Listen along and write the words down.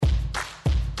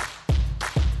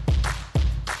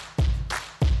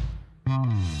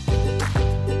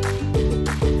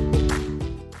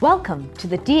Welcome to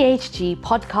the DHG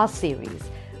podcast series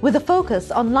with a focus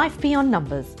on life beyond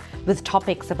numbers with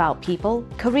topics about people,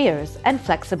 careers, and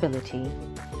flexibility.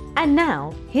 And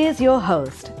now, here's your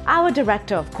host, our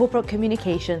Director of Corporate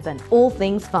Communications and All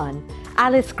Things Fun,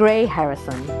 Alice Gray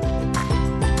Harrison.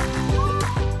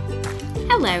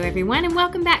 Hello, everyone, and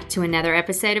welcome back to another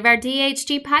episode of our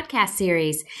DHG podcast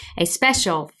series, a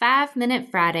special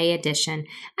 5-Minute Friday edition.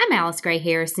 I'm Alice Gray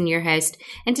Harrison, your host,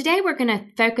 and today we're going to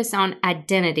focus on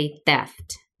identity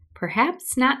theft.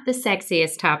 Perhaps not the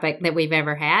sexiest topic that we've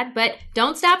ever had, but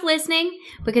don't stop listening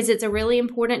because it's a really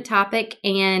important topic,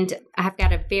 and I've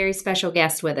got a very special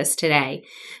guest with us today.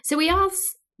 So we all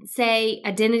say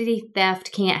identity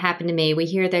theft can't happen to me. We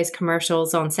hear those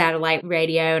commercials on satellite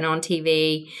radio and on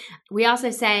TV. We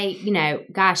also say,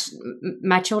 gosh,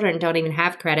 my children don't even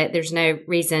have credit. There's no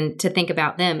reason to think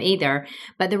about them either.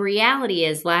 But the reality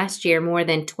is last year, more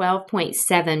than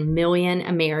 12.7 million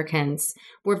Americans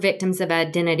were victims of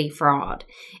identity fraud.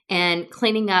 And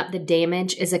cleaning up the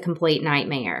damage is a complete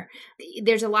nightmare.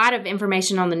 There's a lot of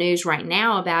information on the news right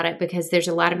now about it because there's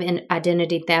a lot of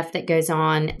identity theft that goes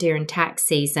on during tax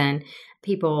season,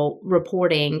 people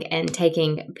reporting and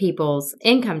taking people's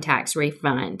income tax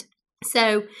refund.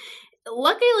 So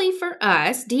luckily for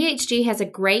us, DHG has a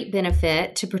great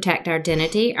benefit to protect our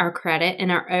identity, our credit,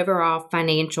 and our overall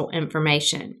financial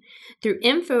information. Through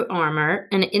InfoArmor,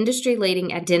 an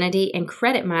industry-leading identity and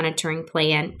credit monitoring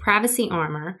plan,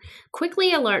 InfoArmor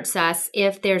quickly alerts us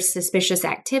if there's suspicious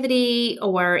activity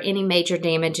or any major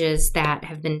damages that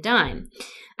have been done.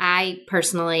 I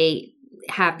personally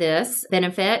have this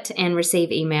benefit and receive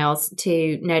emails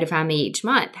to notify me each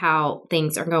month how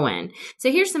things are going.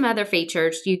 So here's some other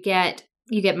features. You get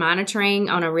monitoring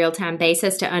on a real-time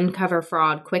basis to uncover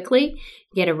fraud quickly.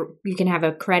 You can have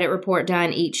a credit report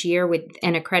done each year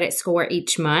and a credit score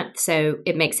each month, so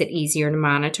it makes it easier to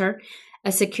monitor.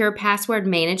 A secure password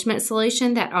management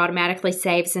solution that automatically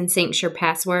saves and syncs your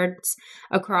passwords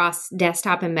across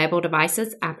desktop and mobile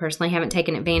devices. I personally haven't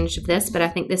taken advantage of this, but I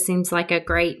think this seems like a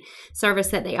great service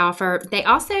that they offer. They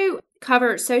also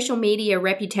cover social media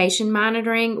reputation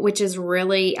monitoring, which is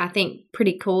really, I think,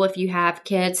 pretty cool if you have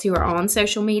kids who are on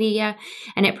social media,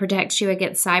 and it protects you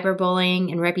against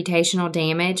cyberbullying and reputational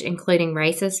damage, including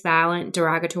racist, violent,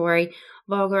 derogatory,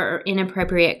 vulgar, or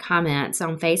inappropriate comments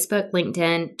on Facebook,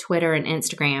 LinkedIn, Twitter, and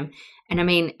Instagram. And I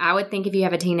mean, I would think if you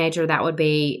have a teenager, that would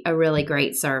be a really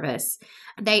great service.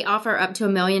 They offer up to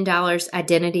 $1 million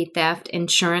identity theft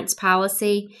insurance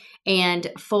policy and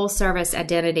full service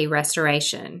identity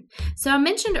restoration. So I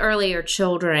mentioned earlier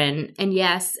children, and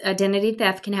yes, identity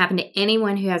theft can happen to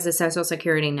anyone who has a social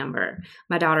security number.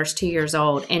 My daughter's 2 years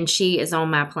old and she is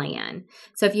on my plan.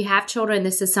 So if you have children,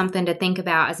 this is something to think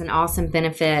about as an awesome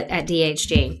benefit at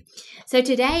DHG. So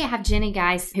today I have Jennie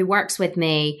Guice, who works with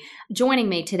me, joining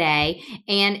me today,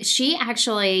 and she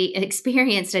actually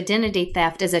experienced identity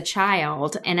theft as a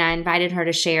child, and I invited her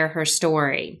to share her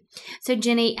story. So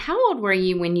Jennie, how old were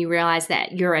you when you realized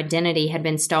that your identity had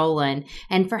been stolen,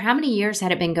 and for how many years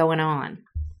had it been going on?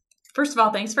 First of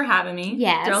all, thanks for having me.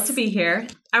 Yes. Thrilled to be here.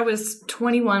 I was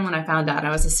 21 when I found out.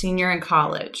 I was a senior in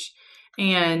college.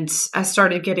 And I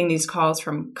started getting these calls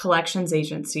from collections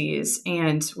agencies.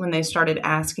 And when they started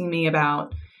asking me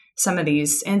about some of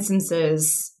these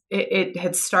instances, it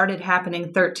had started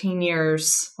happening 13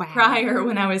 years prior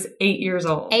when I was 8 years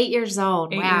old. 8 years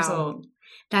old. 8 wow. years old.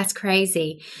 That's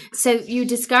crazy. So you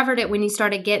discovered it when you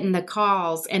started getting the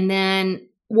calls. And then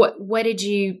what did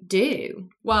you do?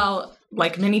 Well,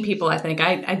 like many people, I think,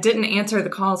 I didn't answer the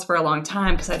calls for a long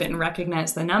time because I didn't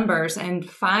recognize the numbers. And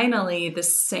finally, the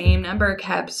same number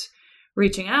kept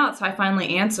reaching out. So I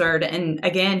finally answered. And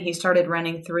again, he started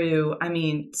running through,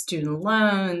 student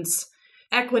loans,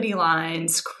 equity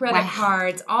lines, credit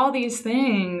cards, all these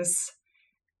things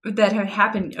that had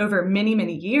happened over many,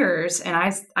 many years. And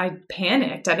I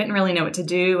panicked. I didn't really know what to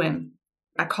do. And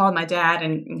I called my dad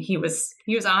and he was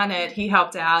on it. He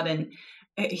helped out and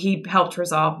he helped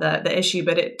resolve the issue,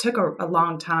 but it took a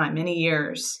long time, many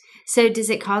years. So does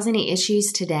it cause any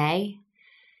issues today?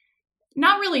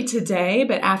 Not really today,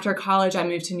 but after college, I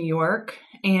moved to New York.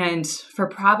 And for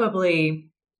probably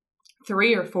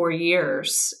 3 or 4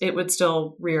 years, it would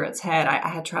still rear its head. I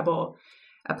had trouble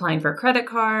applying for credit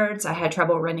cards. I had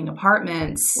trouble renting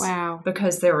apartments. Wow.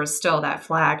 Because there was still that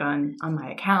flag on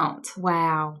my account.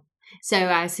 Wow. So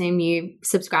I assume you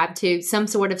subscribe to some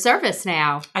sort of service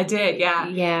now. I did, yeah.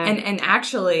 Yeah. And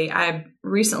actually, I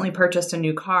recently purchased a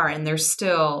new car, and there's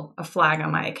still a flag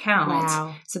on my account.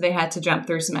 Wow. So they had to jump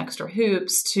through some extra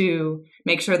hoops to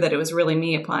make sure that it was really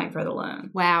me applying for the loan.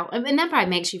 Wow. And that probably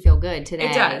makes you feel good today.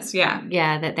 It does, yeah.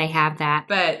 Yeah, that they have that.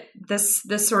 But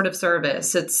this sort of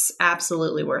service, it's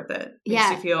absolutely worth it.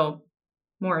 Makes you feel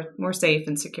more safe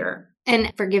and secure.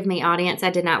 And forgive me, audience, I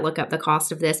did not look up the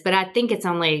cost of this, but I think it's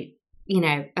only,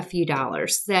 a few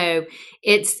dollars. So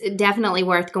it's definitely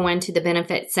worth going to the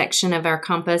benefits section of our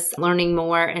Compass, learning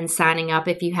more and signing up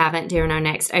if you haven't during our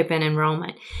next open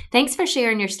enrollment. Thanks for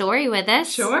sharing your story with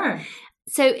us. Sure.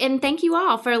 So, and thank you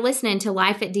all for listening to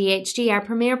Life at DHG, our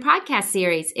premier podcast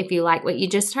series. If you like what you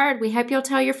just heard, we hope you'll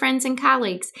tell your friends and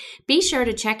colleagues. Be sure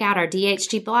to check out our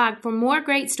DHG blog for more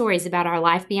great stories about our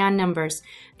life beyond numbers.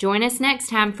 Join us next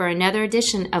time for another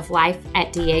edition of Life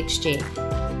at DHG.